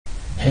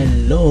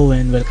Hello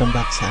and welcome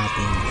back sa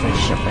ating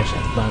fresh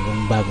at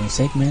bagong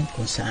segment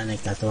kung saan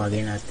ay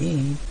tatawagin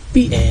natin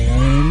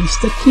PM is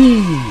the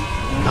King.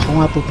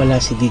 Ako nga po pala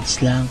si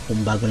Dhidz lang.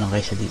 Kung bago lang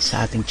kayo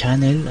sa ating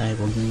channel ay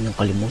huwag niyo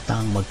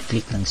kalimutang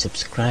mag-click ng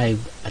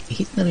subscribe at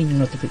i-hit na rin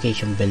yung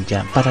notification bell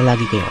dyan para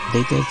lagi kayo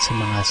updated sa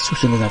mga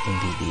susunod nating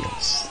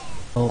videos.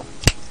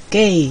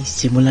 Okay,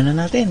 simulan na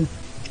natin.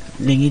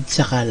 Lingid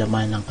sa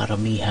kalaman ng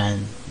karamihan,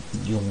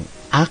 yung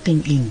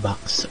aking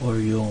inbox or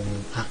yung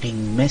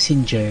aking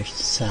messenger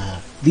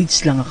sa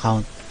Dhidz lang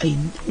account ay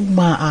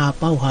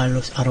umaapaw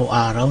halos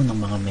araw-araw ng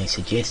mga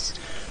messages.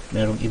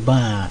 Merong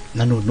iba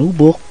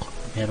nanunubok,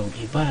 merong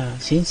iba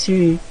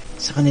sincere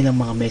sa kanilang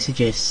mga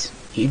messages.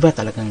 Yung iba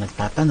talagang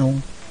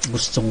nagtatanong,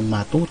 gustong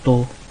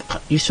matuto.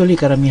 Usually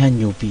karamihan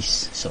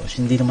newbies. So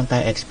hindi naman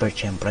tayo expert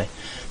syempre.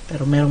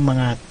 Pero merong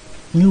mga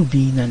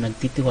newbie na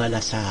nagtitiwala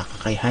sa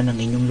kakayahan ng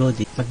inyong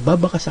lodi.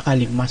 Magbabaka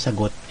sakaling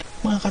masagot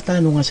mga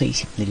katanungan sa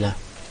isip nila.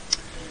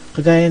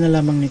 Kagaya na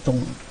lamang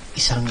nitong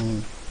isang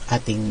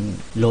ating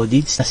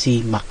lodits na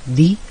si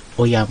MacD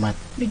o Yamat.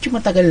 Medyo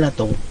matagal na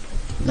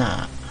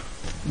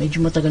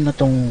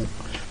tong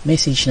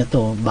message na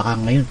to. Baka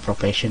ngayon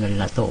professional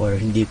na to or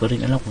hindi ko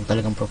rin alam kung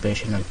talagang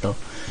professional to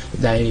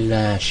dahil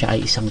siya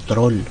ay isang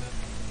troll.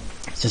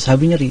 So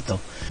sabi niya rito,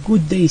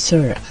 "Good day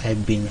sir,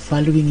 I've been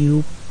following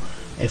you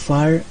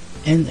afar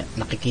and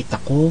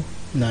nakikita ko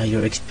na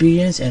your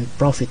experience and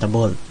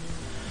profitable.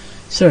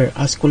 Sir,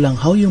 ask ko lang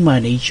how you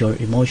manage your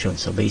emotion."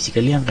 So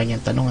basically, ang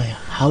kanyang tanong ay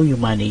how you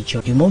manage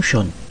your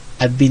emotion.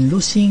 "I've been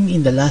losing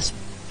in the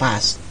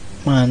past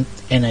month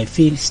and I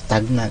feel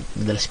stagnant."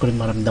 Madalas ko rin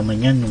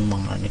maramdaman yan nung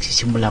mga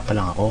nagsisimula pa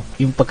lang ako.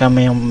 Yung pagka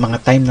may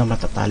mga time na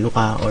matatalo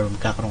ka or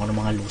magkakaroon ka ng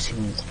mga losing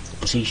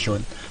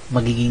position,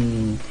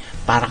 magiging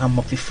para kang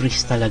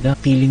mapi-freeze talaga.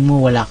 Feeling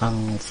mo wala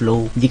kang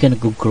flow, hindi ka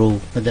nag-grow.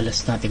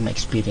 Madalas nating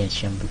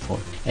ma-experience yan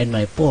before. "And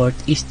my port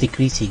is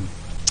decreasing."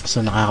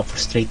 So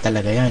nakaka-frustrate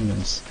talaga yan.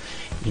 Yung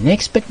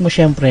in-expect mo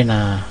syempre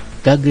na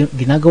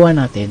ginagawa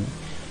natin,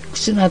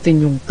 gusto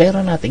natin yung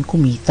pera natin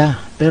kumita,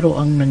 pero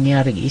ang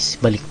nangyari is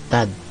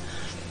baliktad.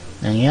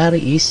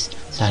 Nangyari is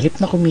sa halip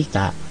na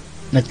kumita,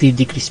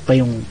 nagdi-decrease pa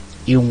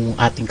yung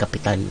ating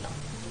kapital.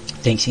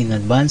 Thanks in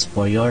advance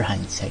for your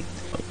hindsight.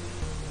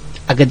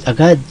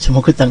 Agad-agad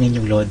sumagot ang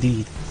inyong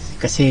Lodi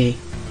kasi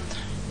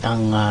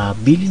ang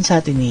bilin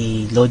sa atin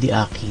ni Lodi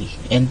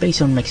Aki, and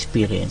based on my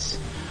experience,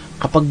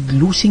 kapag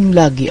losing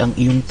lagi ang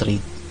iyong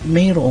trade,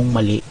 mayroong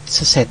mali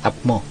sa setup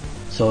mo.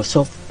 So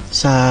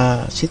sa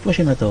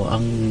sitwasyon na to,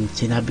 ang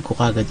sinabi ko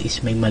kagad is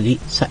may mali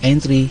sa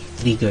entry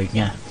trigger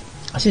niya.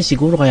 Kasi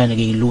siguro kaya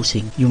naging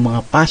losing, yung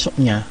mga pasok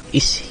niya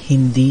is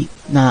hindi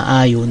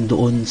naayon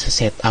doon sa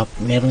setup.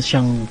 Meron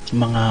siyang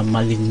mga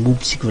maling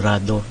move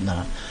sigurado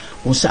na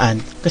kung saan,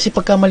 kasi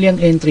pagka mali ang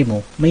entry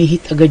mo, may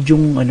hit agad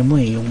yung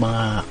yung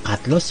mga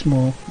cut loss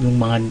mo, yung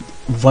mga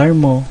VAR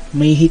mo,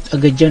 may hit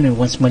agad yan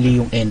once mali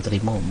yung entry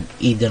mo.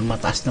 Either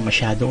mataas na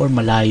masyado or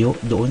malayo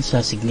doon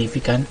sa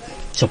significant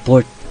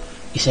support.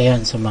 Isa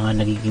yan sa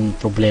mga nagiging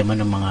problema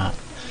ng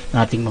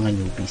nating mga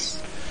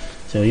newbies.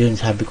 So yun,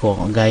 sabi ko,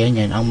 gaya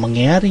niyan, ang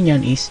mangyayari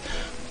niyan is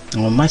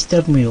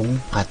master mo yung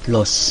cut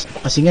loss.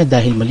 Kasi nga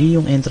dahil mali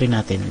yung entry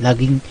natin,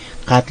 laging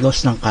cut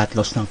loss ng cut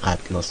loss ng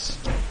cut loss.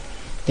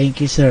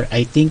 "Thank you sir,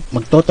 I think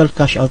mag-total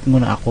cash out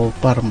muna ako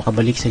para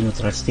makabalik sa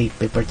neutral state.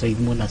 Paper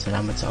trade muna.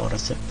 Salamat sa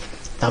oras sir."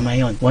 Tama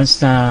yon. Once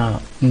na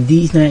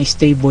hindi na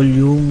stable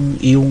yung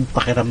iyong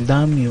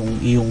pakiramdam, yung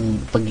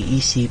iyong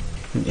pag-iisip,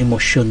 yung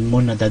emosyon mo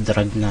na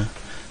dadrag na,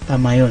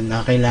 tama yon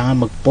na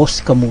kailangan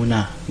mag-pause ka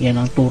muna. Yan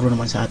ang turo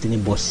naman sa atin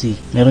ni Boss C.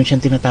 Meron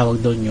siyang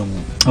tinatawag doon yung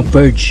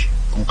purge.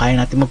 Kung kaya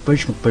natin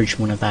mag-purge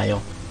muna tayo.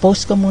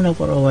 Pause ka muna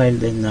for a while,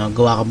 then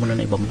gawa ka muna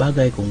ng ibang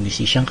bagay. Kung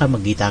musician ka,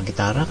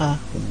 mag-gitara ka.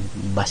 Kung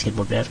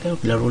basketball player ka,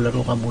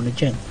 laro-laro ka muna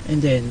dyan. And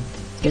then,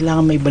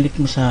 kailangan may balik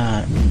mo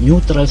sa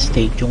neutral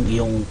state yung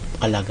iyong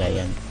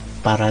kalagayan.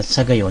 Para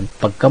sa gayon,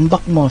 pag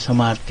comeback mo sa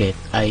market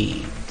ay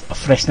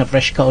fresh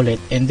ka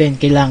ulit. And then,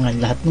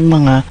 kailangan lahat ng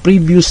mga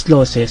previous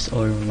losses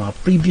or mga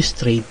previous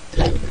trade,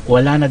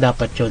 wala na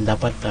dapat yon.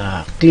 Dapat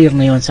clear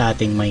na yon sa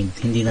ating mind.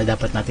 Hindi na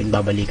dapat natin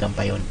babalikan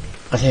pa yon.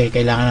 Kasi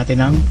kailangan natin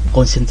ng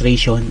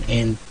concentration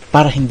and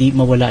para hindi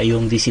mawala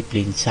yung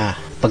discipline sa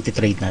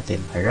pagtitrade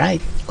natin.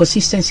 Alright?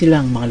 Consistency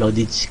lang mga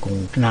lodits.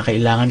 Kung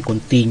kinakailangan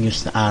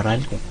continuous na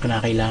aral, kung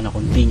kinakailangan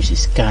continuous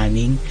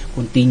scanning,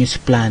 continuous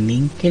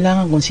planning,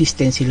 kailangan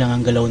consistency lang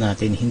ang galaw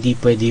natin. Hindi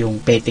pwede yung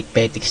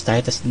petik-petik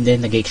tayo tapos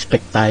then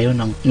nag-expect tayo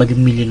ng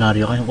maging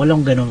milyonaryo. Kasi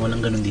walang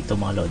ganun dito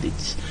mga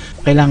lodits.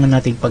 Kailangan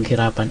nating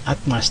paghirapan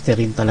at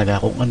masterin talaga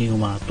kung ano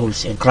yung mga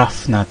tools and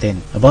craft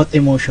natin. About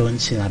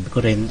emotions, sinabi ko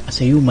rin, as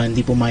a human,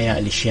 di po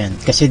mayaalis yan.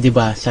 Kasi 'di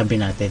ba sabi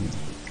natin,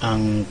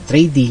 ang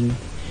trading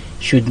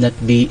should not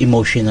be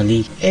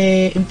emotionally.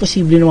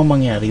 Imposible namang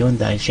mangyari yun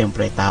dahil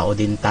syempre tao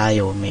din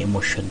tayo, may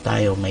emosyon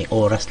tayo, may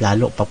oras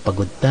lalo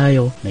papagod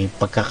tayo, may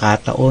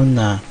pagkakataon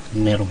na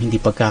merong hindi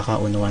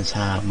pagkakaunawan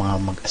sa mga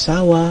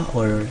mag-asawa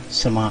or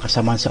sa mga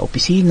kasama sa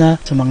opisina,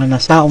 sa mga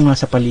taong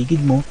nasa paligid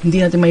mo,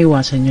 hindi natin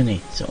maiwasan yun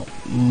eh. So,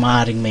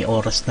 maaring may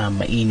oras na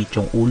mainit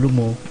yung ulo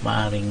mo,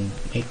 maaring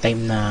may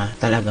time na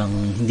talagang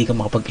hindi ka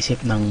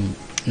makapag-isip ng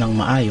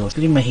maayos.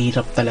 Actually,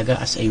 mahirap talaga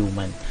as a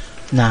human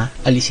na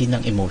alisin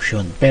ng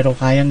emotion. Pero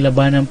kayang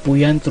labanan po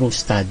yan through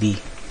study.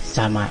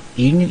 Sama,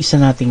 yun yung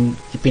isa nating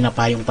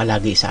ipinapayong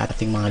palagi sa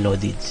ating mga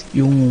Dhidz.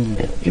 Yung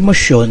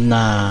emosyon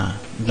na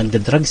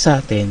nagdadrag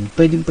sa atin,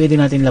 pwede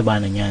natin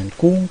labanan yan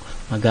kung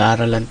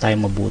mag-aaralan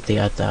tayo mabuti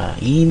at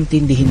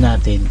iintindihin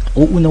natin,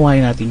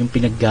 uunawain natin yung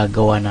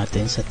pinaggagawa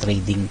natin sa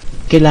trading.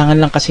 Kailangan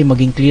lang kasi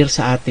maging clear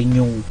sa atin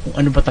yung kung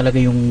ano ba talaga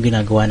yung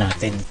ginagawa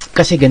natin.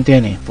 Kasi ganito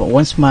yan eh.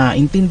 Once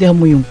maintindihan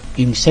mo yung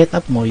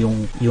setup mo,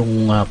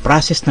 yung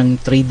process ng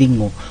trading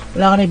mo,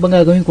 wala ka na ibang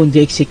gagawin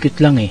kundi execute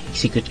lang eh.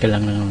 Execute ka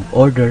lang ng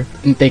order,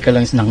 hintay ka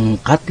lang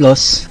ng cut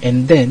loss,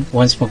 and then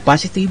once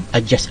mag-positive,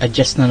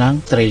 adjust na lang,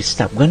 trail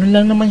stop. Ganun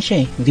lang naman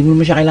siya eh. Hindi mo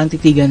naman siya kailangan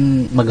titigan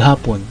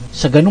maghapon.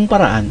 Sa ganung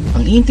paraan,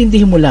 ang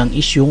iintindihin mo lang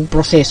is yung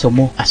proseso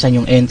mo. Asan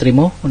yung entry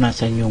mo, kung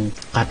nasan yung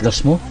cut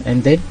loss mo,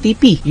 and then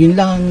TP. Yun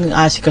lang ang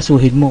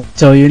asikasuhin mo.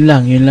 So, yun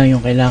lang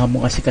yung kailangan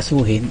mong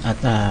asikasuhin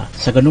at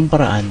sa ganung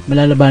paraan,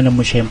 malalabanan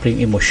mo syempre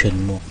yung emosyon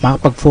mo.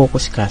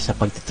 Makapag-focus ka sa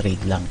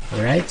pagtitrade lang.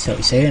 Alright? So,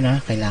 isa yun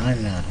kailangan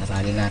na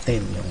aralin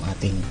natin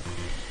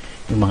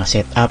yung mga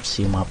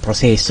setups, yung mga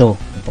proseso,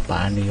 yung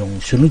paano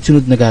yung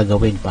sunod-sunod na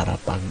gagawin para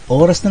pag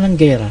oras na ng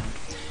gera,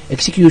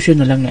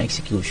 execution na lang na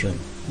execution.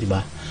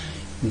 Diba?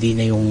 Hindi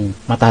na yung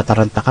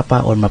matataranta ka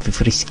pa or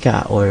mapi-freeze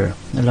ka or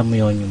alam mo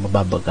yon yung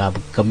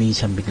mababagabag ka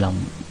minsan biglang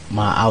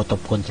ma-out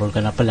of control ka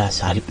na pala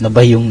sa halip na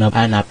ba yung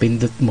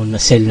napindot mo na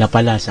sell na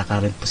pala sa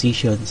current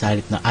position, sa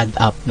halip na add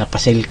up na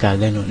pa-sell ka,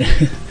 ganun.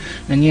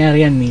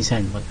 Nangyayari yan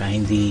minsan pagka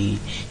hindi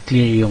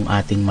clear yung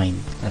ating mind.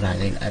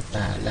 Aralin at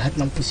lahat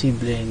ng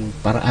posibleng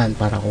paraan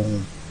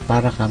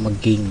para ka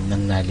mag-gain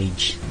ng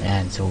knowledge.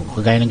 Ayan, so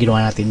kagaya ng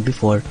ginawa natin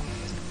before,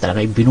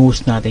 talaga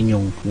i-boost natin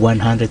yung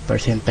 100%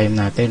 time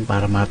natin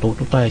para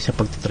matuto tayo sa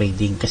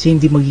pagtitrading. Kasi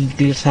hindi magiging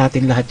clear sa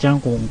atin lahat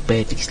yan kung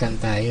petics lang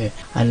tayo eh.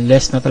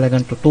 Unless na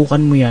talagang tutukan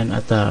mo yan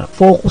at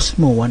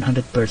focus mo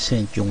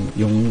 100%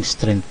 yung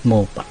strength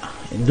mo pa.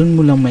 Doon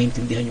mo lang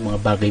maintindihan yung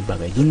mga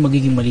bagay-bagay. Doon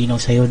magiging malinaw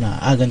sa'yo na,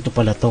 ganito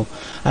pala to.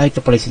 Ito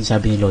pala yung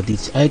sinasabi ni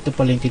Dhidz. Ito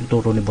pala yung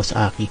tinuturo ni Boss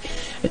Aki.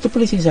 Ito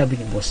pala yung sinasabi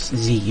ni Boss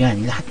Z.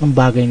 Yan. Lahat ng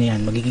bagay na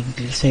yan, magiging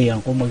clear sa'yo yan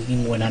kung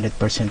magiging 100%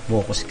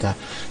 focus ka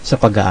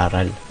sa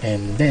pag-aaral.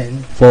 And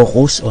then,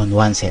 focus on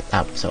one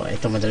setup. So,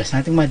 ito madalas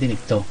natin madinig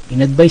to.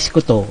 In-advise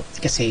ko to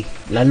kasi,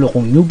 lalo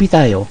kung newbie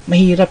tayo,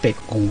 mahirap eh.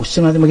 Kung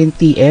gusto natin maging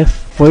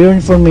TF, for your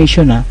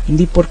information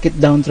hindi porket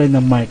downtrend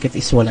ng market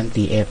is walang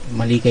TF.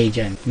 Mali kayo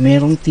dyan.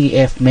 Merong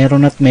TF,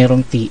 meron at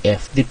merong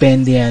TF.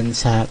 Depende yan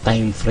sa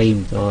time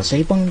frame. So, sa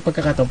ibang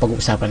pagkakataon,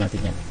 pag-uusapan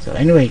natin yan. So,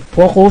 anyway,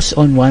 focus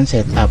on one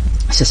setup.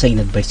 Isa sa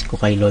in-advise ko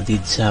kay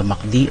Dhidz sa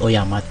MACD o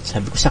Yamat.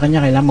 Sabi ko sa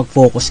kanya, kailangan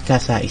mag-focus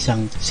ka sa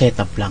isang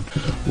setup lang.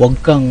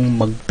 Huwag kang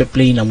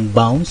magpe-play ng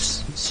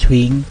bounce,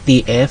 swing,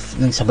 TF,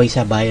 ng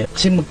sabay-sabay.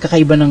 Kasi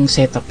magkakaiba ng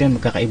setup yan,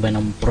 magkakaiba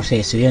ng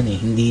proseso yan eh.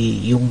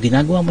 Hindi, yung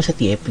ginagawa mo sa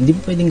TF, hindi mo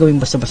pwedeng gawin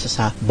basta-basta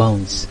sa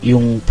bounce.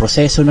 Yung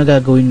proseso na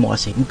gagawin mo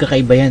kasi,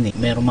 magkakaiba yan eh.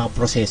 Merong mga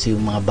proseso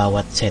yung mga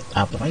bawat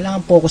setup. Kailangan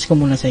focus ka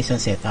muna sa isang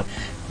setup.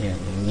 Yan,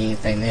 yung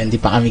time na yan,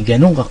 di pa kami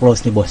ganun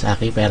ka-close ni Boss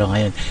Aki, pero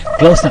ngayon,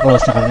 close na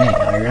kami.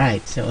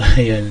 Alright, so,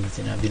 ayun,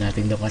 sinabi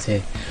natin doon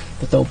kasi,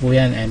 totoo po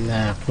yan, I'm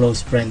a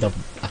close friend of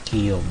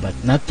Akio, but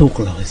not too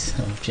close.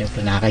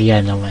 Siyempre,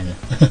 nakakaya naman.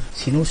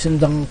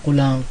 Sinusundan ko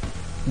lang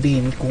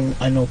din kung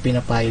ano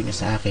pinapayo niya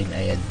sa akin.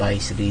 I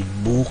advise read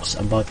books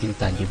about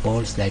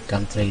intangibles like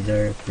Camp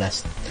Trader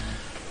plus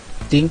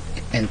Think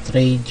and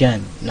Trade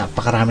yan.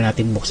 Napakarami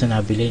natin books na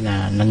nabili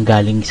na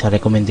nanggaling sa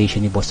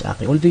recommendation ni Boss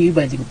Aki. Although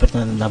iba hindi ko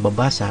pa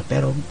nababasa,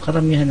 pero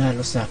karamihan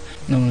halos na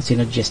nung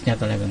sinuggest niya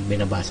talagang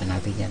binabasa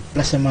natin yan.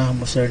 Plus samahan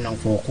mo sir ng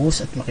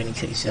focus at makinig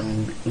sa isang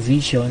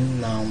vision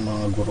ng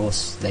mga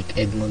gurus like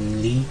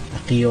Edmund Lee,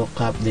 Akio,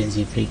 Cap, then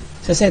Zifrick.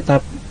 Sa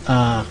setup,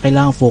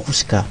 kailangan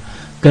focus ka.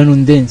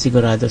 Ganun din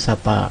sigurado sa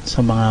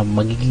mga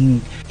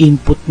magiging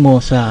input mo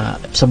sa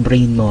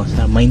brain mo,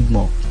 sa mind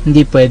mo.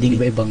 Hindi pwedeng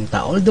iba-ibang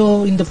tao.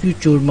 Although in the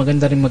future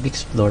maganda rin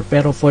mag-explore,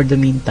 pero for the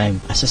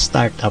meantime as a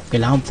startup,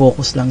 kailangan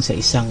focus lang sa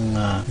isang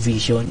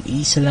vision.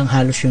 Isa lang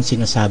halos yung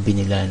sinasabi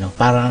nila, no?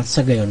 Para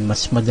sa gayon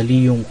mas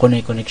madali yung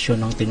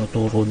connection ng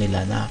tinuturo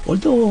nila na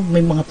although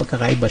may mga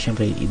pagkakaiba,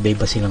 syempre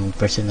iba-iba silang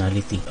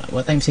personality.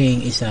 What I'm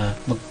saying is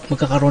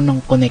magkakaroon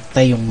ng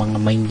connecta yung mga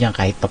mind niya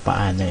kahit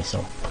papaano eh.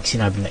 So pag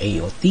sinabi na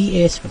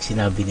AOTS, pag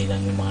sinabi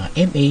nilang yung mga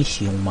MAs,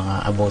 yung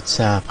mga about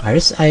sa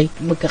RSI,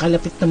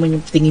 magkakalapit naman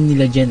yung tingin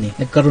nila dyan eh.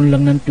 magkaroon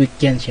lang ng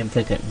tweak yan,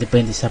 syempre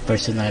depende sa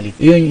personality.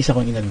 Yun yung isa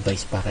kong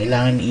in-advise pa.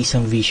 Kailangan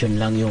isang vision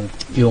lang yung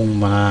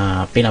mga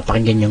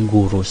pinapakinggan yung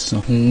gurus,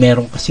 no?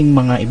 Meron kasing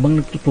mga ibang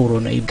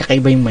nagtuturo na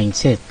kakaiba yung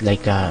mindset,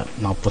 like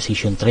mga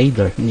position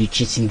trader,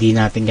 which is hindi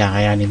natin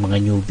kakayanin mga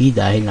newbie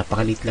dahil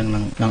napakalit lang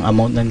ng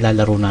amount ng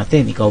lalaro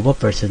natin. Ikaw ba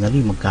personally,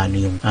 magkano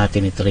yung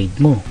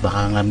tinitrade mo?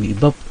 Baka nga may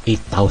iba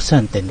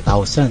 8,000,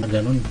 10,000,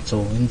 ganun.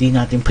 So, hindi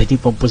natin pwede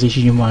pang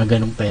position yung mga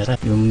ganung pera.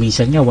 Yung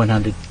minsan nga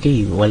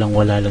 100k,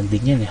 walang-wala lang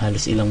din yan.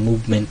 Halos ilang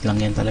movement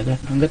lang yan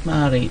talaga. Hanggat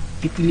maaari,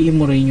 pipiliin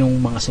mo rin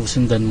yung mga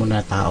susundan mo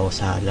na tao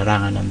sa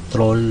larangan ng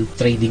troll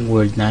trading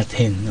world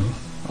natin, no?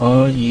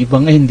 O, yung iba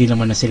nga hindi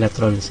naman na sila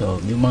troll. So,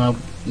 yung mga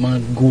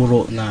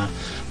guro na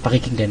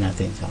pakikinggan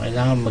natin. So,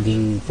 kailangan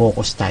maging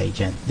focus tayo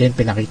dyan. Then,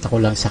 pinakita ko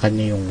lang sa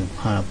kanya yung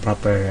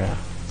proper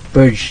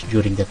purge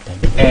during that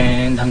time.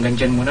 And hanggang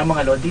dyan muna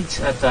mga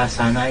Dhidz, at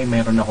sana ay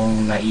mayroon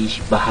akong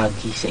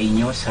naibahagi sa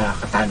inyo sa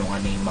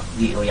katanungan ni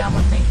Macdi o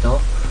Yamat na ito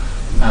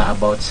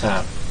about sa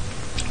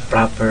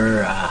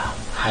proper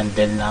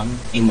handle ng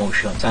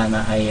emotion.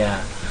 Sana ay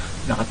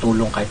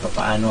nakatulong kahit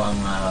papaano ang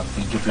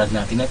video vlog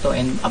natin na ito,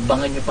 and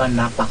abangan nyo pa,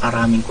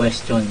 napakaraming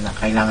question na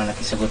kailangan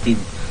natin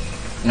sagutin.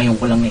 Ngayon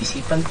ko lang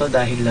naisipan to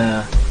dahil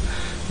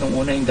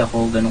nung una hindi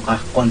ako ganun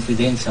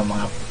ka-confident sa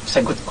mga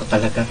sagot ko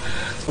talaga.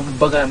 So,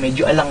 baga,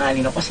 medyo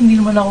alanganin ako kasi hindi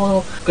naman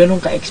ako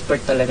ganun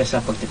ka-expert talaga sa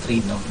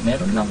pagtitrade, no?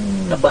 Meron lang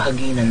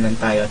nabahaginan lang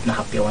tayo at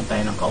nakapyawan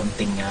tayo ng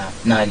kaunting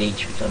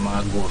knowledge sa mga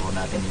guru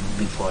natin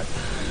before.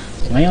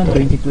 Ngayon,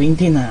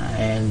 2020 na,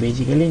 and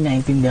basically,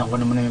 naintindihan ko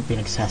naman yung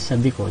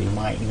pinagsasabi ko, yung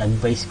mga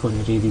in-advise ko,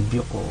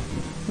 nire-review ko.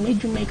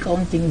 Medyo may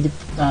kaunting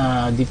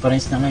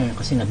difference na ngayon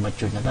kasi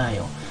nag-mature na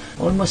tayo.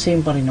 Almost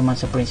same pa rin naman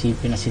sa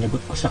prinsipyo na sinagot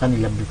ko sa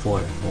kanila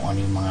before, kung ano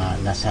yung mga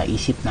nasa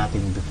isip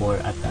natin before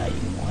at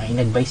yung mga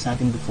in-advise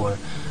natin before.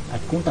 At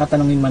kung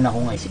tatanungin man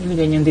ako ngayon, sige,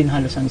 ganyan din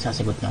halos ang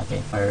isasagot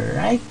natin.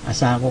 Alright?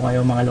 Asahan ko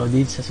kayo mga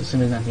Dhidz sa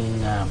susunod nating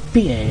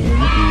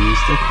PAANO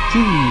is the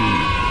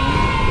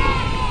key.